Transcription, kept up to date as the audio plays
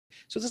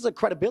So this is a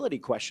credibility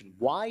question.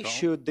 Why Don't.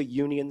 should the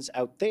unions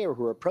out there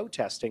who are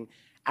protesting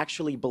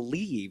actually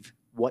believe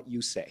what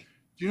you say?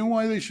 Do you know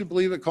why they should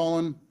believe it,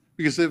 Colin?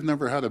 Because they've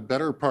never had a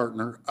better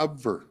partner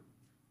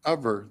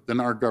ever than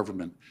our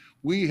government.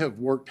 We have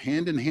worked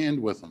hand in hand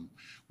with them.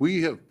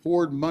 We have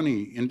poured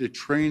money into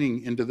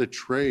training, into the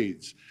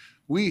trades.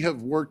 We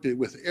have worked it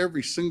with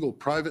every single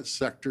private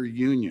sector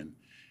union.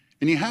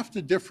 And you have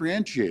to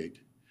differentiate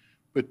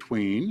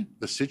between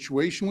the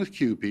situation with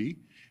CUPE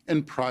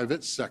and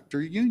private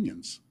sector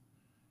unions.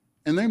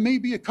 And there may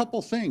be a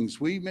couple things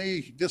we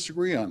may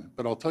disagree on,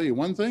 but I'll tell you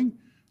one thing,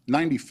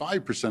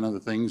 95% of the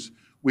things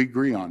we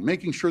agree on.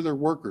 Making sure their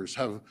workers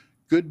have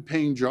good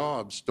paying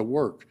jobs to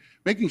work,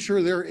 making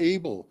sure they're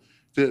able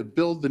to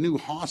build the new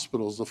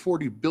hospitals, the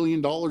 $40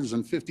 billion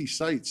and 50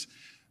 sites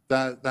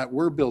that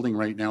we're building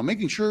right now,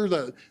 making sure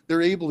that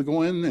they're able to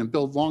go in and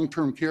build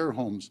long-term care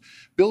homes,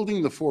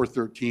 building the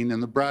 413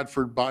 and the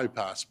Bradford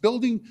bypass,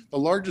 building the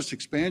largest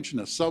expansion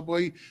of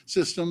subway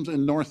systems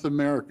in North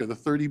America, the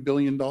 $30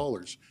 billion,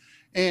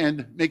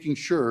 and making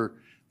sure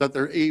that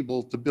they're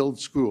able to build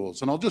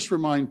schools. And I'll just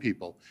remind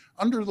people,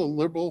 under the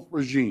Liberal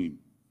regime,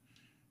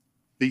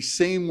 these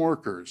same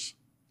workers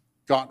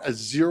got a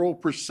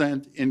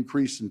 0%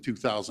 increase in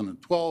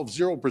 2012,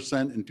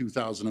 0% in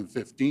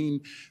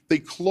 2015. They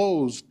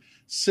closed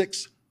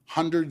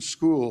 600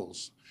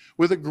 schools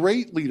with a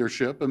great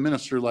leadership of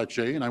Minister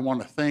Lecce, and I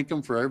want to thank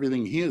him for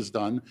everything he has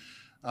done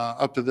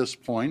up to this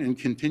point and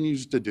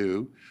continues to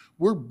do.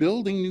 We're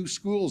building new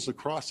schools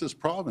across this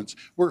province.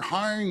 We're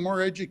hiring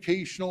more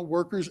educational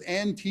workers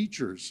and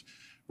teachers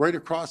right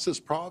across this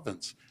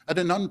province at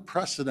an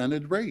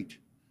unprecedented rate.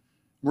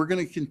 We're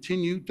going to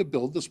continue to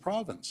build this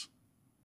province.